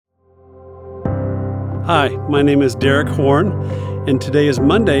Hi, my name is Derek Horn, and today is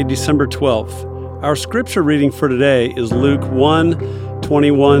Monday, December 12th. Our scripture reading for today is Luke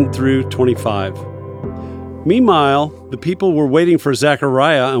 1:21 through 25. Meanwhile, the people were waiting for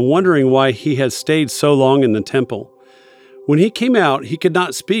Zechariah and wondering why he had stayed so long in the temple. When he came out, he could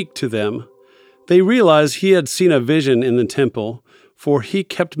not speak to them. They realized he had seen a vision in the temple, for he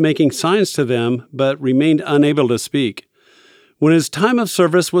kept making signs to them, but remained unable to speak. When his time of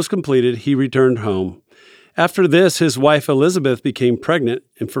service was completed, he returned home. After this, his wife Elizabeth became pregnant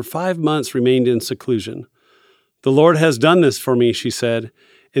and for 5 months remained in seclusion. "The Lord has done this for me," she said.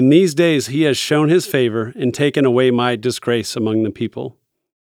 "In these days he has shown his favor and taken away my disgrace among the people."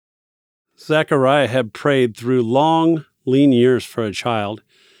 Zechariah had prayed through long, lean years for a child.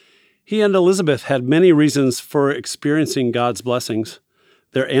 He and Elizabeth had many reasons for experiencing God's blessings.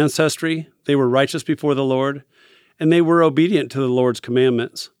 Their ancestry, they were righteous before the Lord, and they were obedient to the Lord's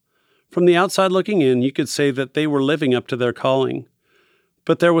commandments. From the outside looking in, you could say that they were living up to their calling.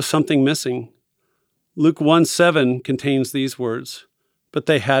 But there was something missing. Luke 1:7 contains these words, "But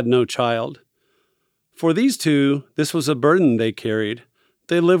they had no child." For these two, this was a burden they carried.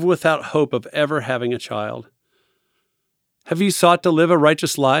 They lived without hope of ever having a child. Have you sought to live a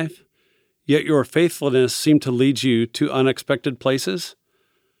righteous life, yet your faithfulness seemed to lead you to unexpected places?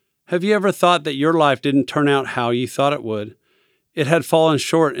 Have you ever thought that your life didn't turn out how you thought it would? It had fallen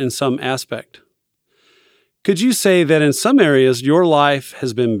short in some aspect. Could you say that in some areas your life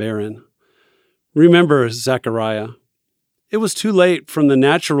has been barren? Remember Zechariah. It was too late from the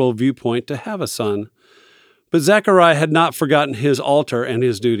natural viewpoint to have a son, but Zechariah had not forgotten his altar and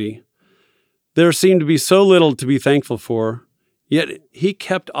his duty. There seemed to be so little to be thankful for, yet he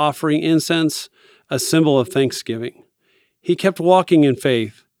kept offering incense, a symbol of thanksgiving. He kept walking in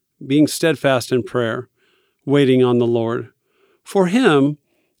faith, being steadfast in prayer, waiting on the Lord. For him,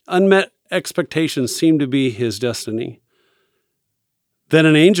 unmet expectations seemed to be his destiny. Then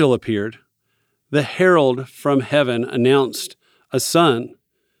an angel appeared. The herald from heaven announced a son.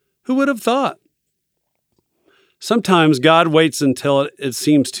 Who would have thought? Sometimes God waits until it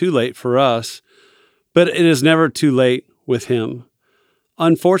seems too late for us, but it is never too late with him.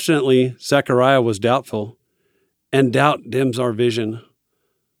 Unfortunately, Zechariah was doubtful, and doubt dims our vision.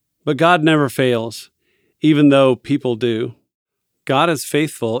 But God never fails, even though people do. God is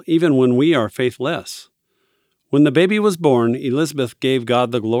faithful even when we are faithless. When the baby was born, Elizabeth gave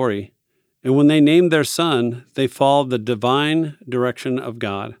God the glory, and when they named their son, they followed the divine direction of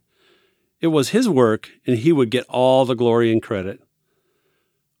God. It was his work, and he would get all the glory and credit.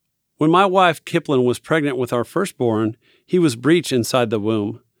 When my wife Kiplin was pregnant with our firstborn, he was breech inside the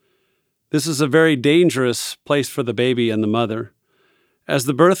womb. This is a very dangerous place for the baby and the mother. As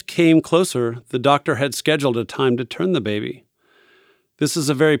the birth came closer, the doctor had scheduled a time to turn the baby. This is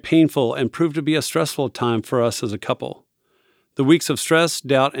a very painful and proved to be a stressful time for us as a couple. The weeks of stress,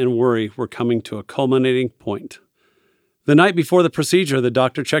 doubt, and worry were coming to a culminating point. The night before the procedure, the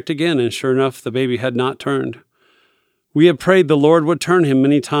doctor checked again, and sure enough, the baby had not turned. We had prayed the Lord would turn him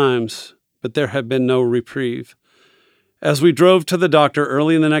many times, but there had been no reprieve. As we drove to the doctor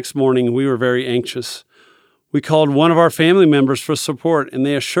early in the next morning, we were very anxious. We called one of our family members for support, and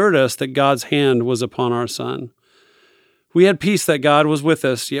they assured us that God's hand was upon our son. We had peace that God was with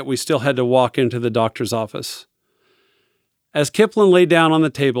us, yet we still had to walk into the doctor's office. As Kiplin lay down on the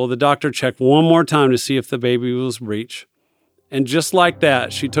table, the doctor checked one more time to see if the baby was breech. And just like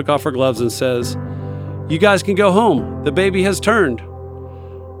that, she took off her gloves and says, "You guys can go home. The baby has turned."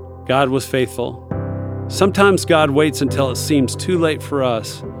 God was faithful. Sometimes God waits until it seems too late for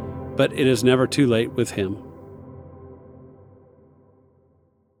us, but it is never too late with him.